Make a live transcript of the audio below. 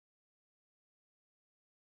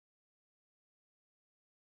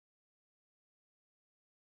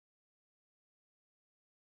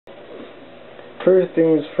First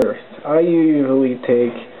things first, I usually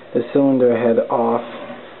take the cylinder head off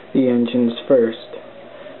the engines first,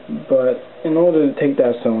 but in order to take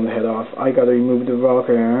that cylinder head off, I gotta remove the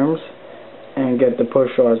rocker arms and get the push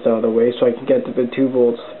rods out of the way so I can get to the 2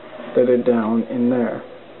 bolts that are down in there.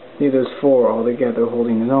 There's 4 altogether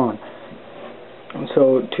holding it on. And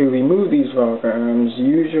so to remove these rocker arms,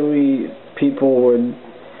 usually people would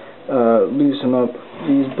loosen up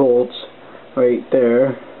these bolts right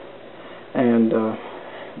there and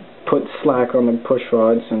put slack on the push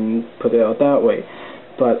rods and put it out that way.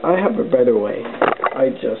 But I have a better way. I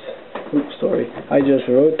just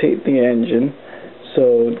rotate the engine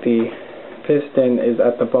so the piston is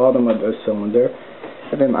at the bottom of the cylinder,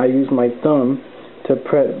 and then I use my thumb to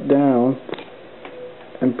press down,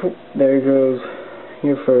 and there goes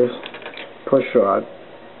your first push rod.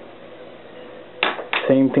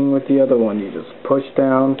 Same thing with the other one. You just push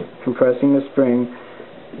down, compressing the spring.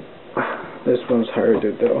 This one's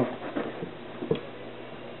harder though.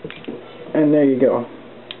 And there you go.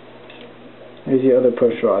 There's the other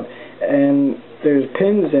push rod. And there's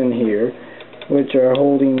pins in here which are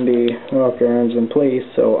holding the rocker arms in place,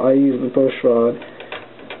 so I use the push rod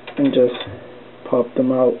and just pop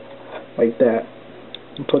them out like that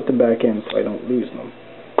and put them back in so I don't lose them.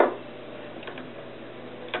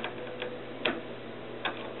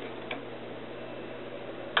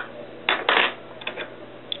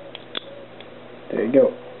 There you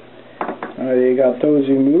go. You got those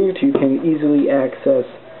removed. You can easily access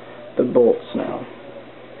the bolts now.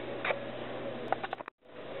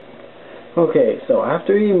 Okay, so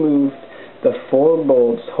after you move the 4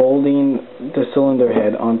 bolts holding the cylinder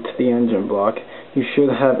head onto the engine block, you should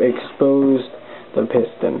have exposed the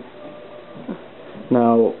piston.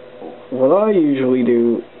 Now, what I usually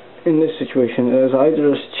do in this situation is I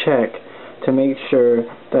just check to make sure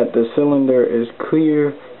that the cylinder is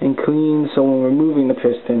clear and clean, so when we're moving the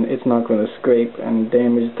piston, it's not going to scrape and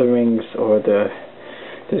damage the rings or the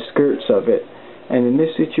skirts of it. And in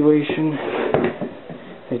this situation,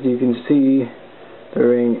 as you can see, the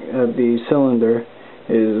ring of the cylinder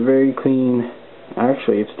is very clean.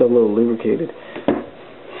 Actually, it's still a little lubricated.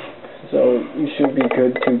 So you should be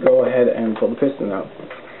good to go ahead and pull the piston out.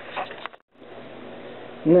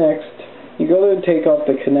 Next, you got to take off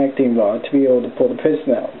the connecting rod to be able to pull the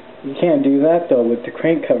piston out. You can't do that though with the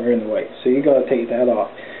crank cover in the way, so you got to take that off.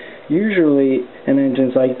 Usually in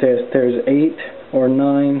engines like this, there's 8 or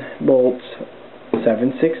 9 bolts,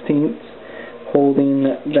 7/16 holding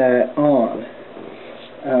that on.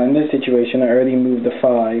 In this situation, I already moved the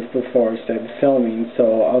 5 before I started filming,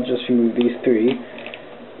 so I'll just remove these 3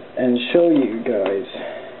 and show you guys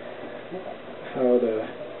how to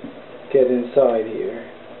get inside here.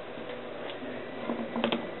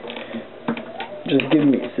 Just give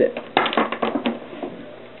me a sip.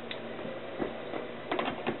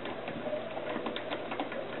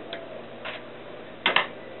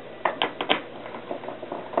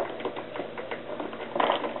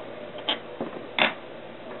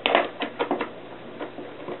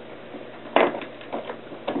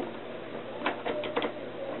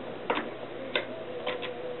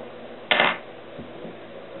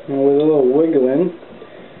 And with a little wiggling,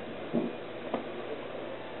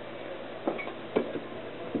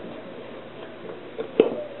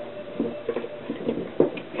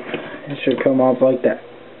 it should come off like that.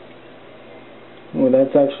 Well, that's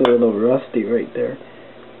actually a little rusty right there.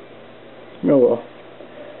 Oh well.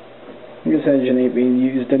 This engine ain't being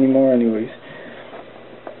used anymore anyways.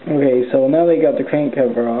 Okay, so now they got the crank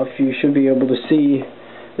cover off, you should be able to see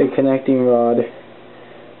the connecting rod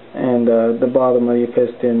and the bottom of your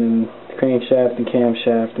piston and crankshaft and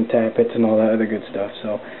camshaft and tappets and all that other good stuff.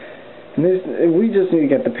 So we just need to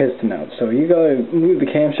get the piston out. So you gotta move the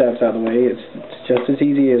camshafts out of the way. It's just as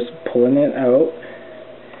easy as pulling it out.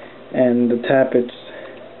 And the tappets,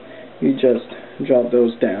 you just drop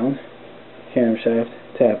those down. Camshaft,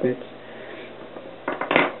 tappets.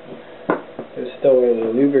 They're still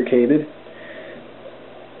really lubricated.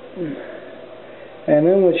 And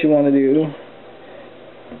then what you want to do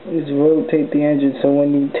is rotate the engine so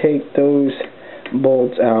when you take those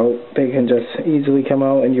bolts out, they can just easily come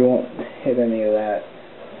out and you won't hit any of that.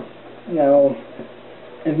 Now,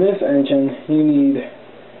 in this engine, you need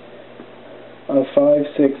a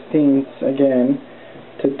 5/16 again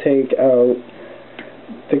to take out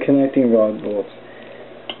the connecting rod bolts.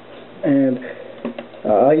 And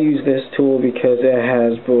I use this tool because it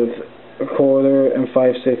has both a 1/4 and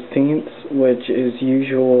 5/16, which is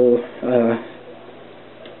usual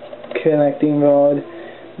connecting rod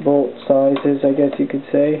bolt sizes, I guess you could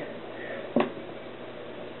say.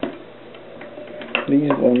 These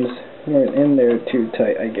ones weren't in there too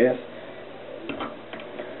tight, I guess.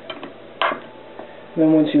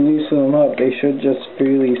 Then once you loosen them up, they should just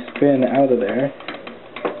freely spin out of there.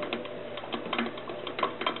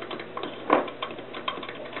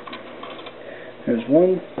 There's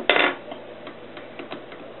one.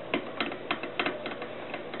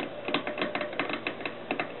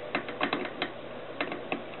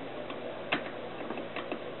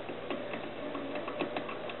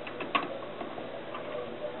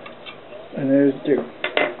 And there's two.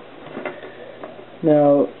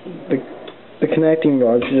 Now, the connecting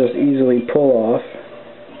rod should just easily pull off.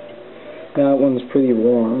 That one's pretty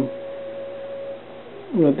warm.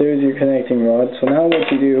 But there's your connecting rod. So now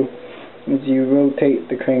what you do is you rotate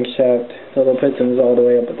the crankshaft so the piston's all the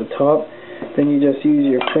way up at the top. Then you just use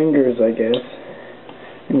your fingers, I guess,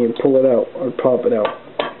 and you pull it out or pop it out.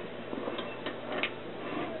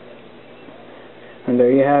 And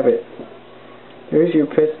there you have it. There's your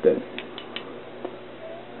piston.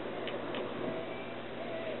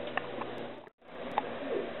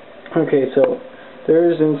 Okay, so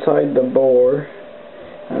there's inside the bore,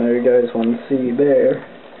 and there you guys want to see there's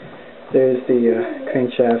the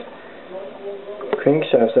crankshaft.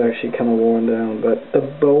 Crankshaft's actually kind of worn down, but the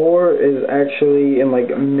bore is actually in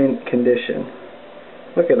like mint condition.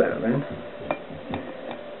 Look at that, man.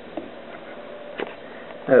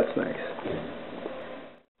 That's nice.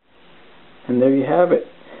 And there you have it.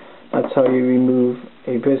 That's how you remove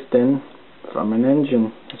a piston from an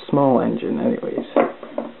engine, a small engine anyways.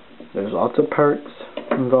 There's lots of parts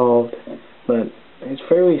involved, but it's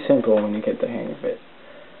fairly simple when you get the hang of it.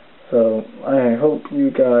 So I hope you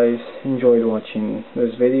guys enjoyed watching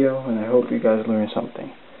this video, and I hope you guys learned something.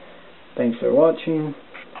 Thanks for watching.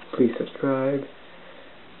 Please subscribe.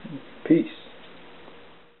 Peace.